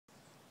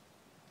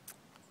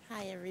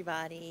Hi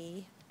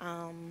everybody.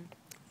 I'm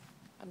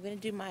gonna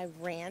do my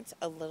rant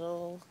a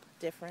little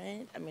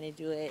different. I'm gonna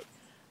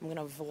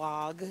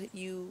vlog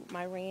you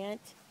my rant.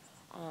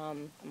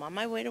 I'm on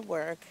my way to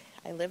work.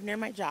 I live near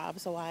my job,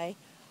 so I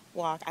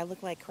walk. I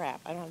look like crap.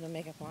 I don't have no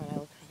makeup on. I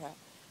look like crap.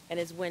 And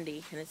it's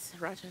windy, and it's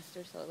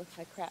Rochester, so it looks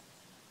like crap.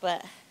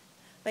 But,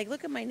 like,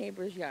 look at my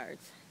neighbor's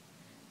yards.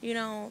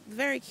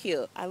 Very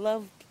cute. I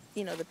love,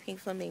 the pink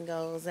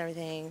flamingos and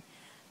everything.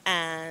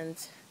 And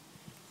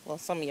well,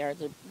 some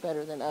yards are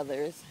better than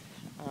others.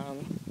 I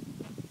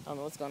don't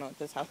know what's going on with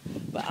this house,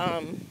 but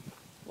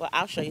well,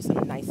 I'll show you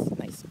some nice,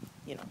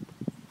 you know,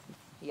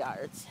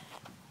 yards.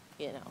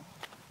 You know,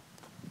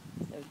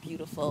 they're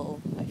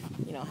beautiful,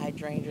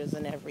 hydrangeas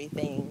and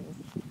everything.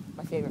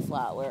 My favorite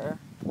flower,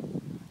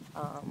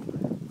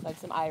 like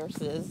some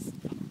irises.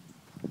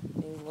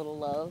 These little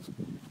love.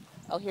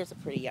 Oh, here's a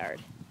pretty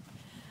yard.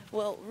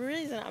 Well, the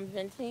reason I'm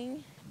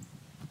venting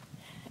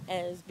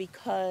is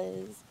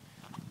because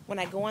when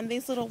I go on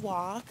these little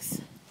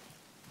walks,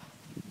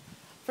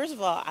 first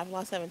of all, I've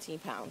lost 17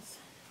 pounds,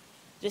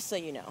 just so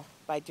you know,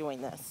 by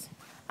doing this.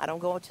 I don't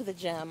go to the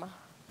gym.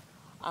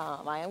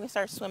 I am going to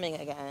start swimming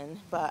again,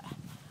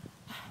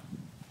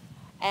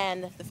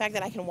 and the fact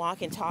that I can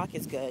walk and talk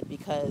is good,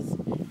 because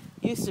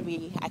used to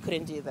be I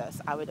couldn't do this.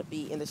 I would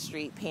be in the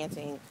street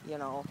panting,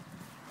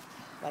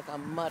 like a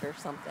mud or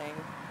something.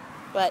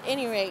 But at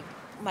any rate,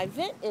 my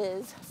vent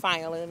is,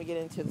 finally, let me get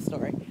into the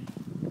story.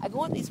 I go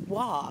on these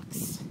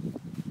walks,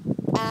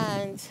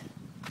 and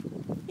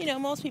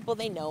most people,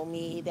 they know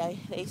me.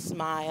 They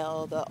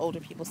smile, the older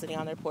people sitting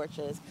on their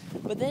porches.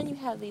 But then you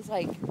have these,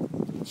 like,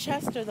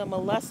 Chester the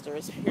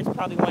molesters. Here's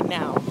probably one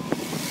now.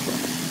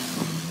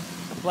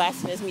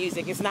 Blasting his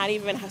music. It's not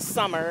even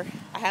summer.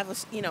 I have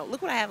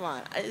look what I have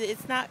on.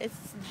 It's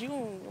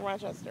June,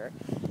 Rochester.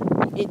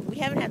 We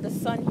haven't had the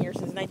sun here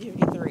since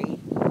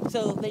 1953.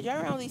 So they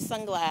drive around with these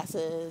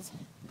sunglasses,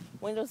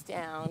 windows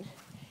down.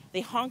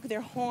 They honk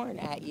their horn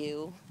at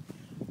you,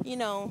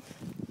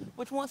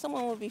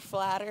 someone would be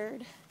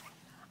flattered.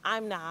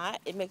 I'm not.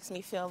 It makes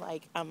me feel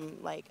like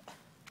I'm like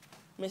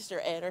Mr.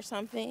 Ed or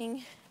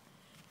something,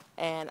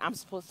 and I'm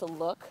supposed to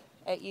look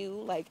at you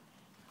like,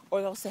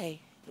 or they'll say,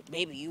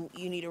 baby, you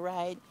need a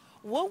ride.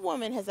 What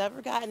woman has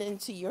ever gotten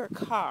into your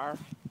car,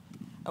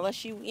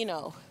 unless you,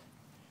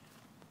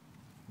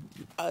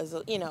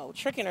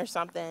 tricking or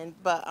something,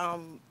 but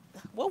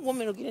what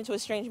woman will get into a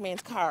strange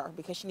man's car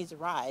because she needs a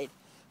ride?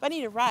 If I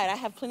need a ride, I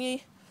have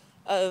plenty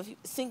of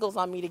singles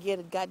on me to get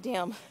a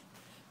goddamn,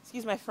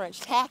 excuse my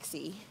French,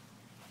 taxi.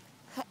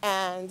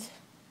 And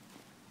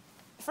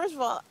first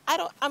of all,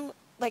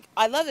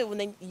 I love it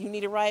when you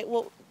need a ride.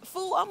 Well,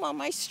 fool, I'm on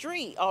my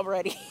street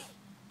already.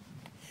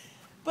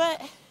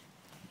 But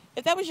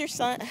if that was your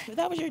son, if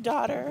that was your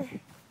daughter,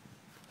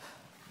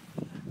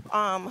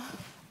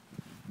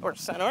 or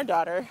son or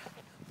daughter,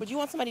 would you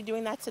want somebody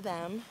doing that to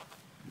them?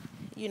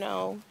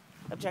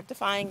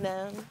 Objectifying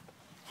them,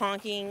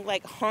 honking,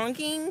 like,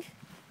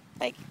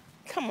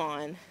 come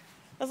on.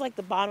 That's like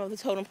the bottom of the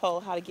totem pole,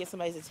 how to get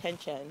somebody's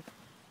attention.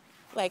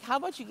 Like, how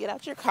about you get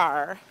out your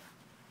car,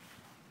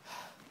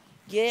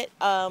 get,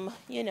 a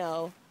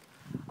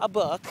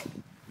book,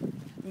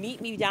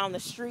 meet me down the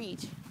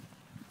street,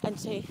 and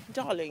say,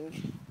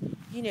 darling,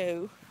 I'm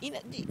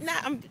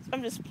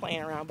just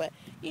playing around, but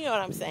you know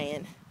what I'm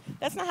saying.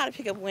 That's not how to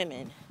pick up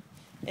women.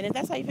 And if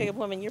that's how you pick up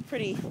women, you're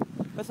pretty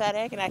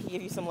pathetic, and I can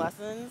give you some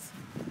lessons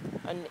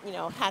on,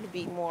 how to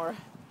be more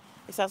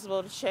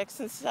accessible to chicks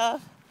and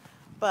stuff.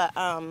 But,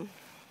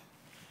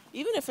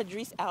 even if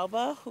Idris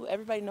Elba, who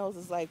everybody knows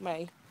is like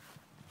my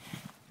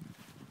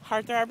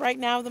heartthrob right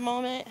now at the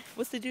moment,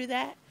 was to do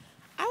that,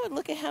 I would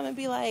look at him and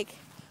be like,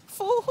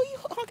 fool, who you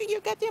honking your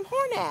goddamn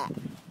horn at?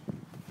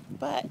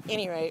 But at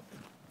any rate,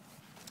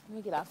 let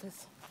me get off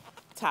this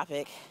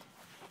topic.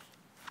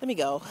 Let me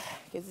go,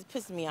 because it's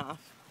pissing me off.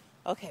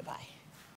 Okay, bye.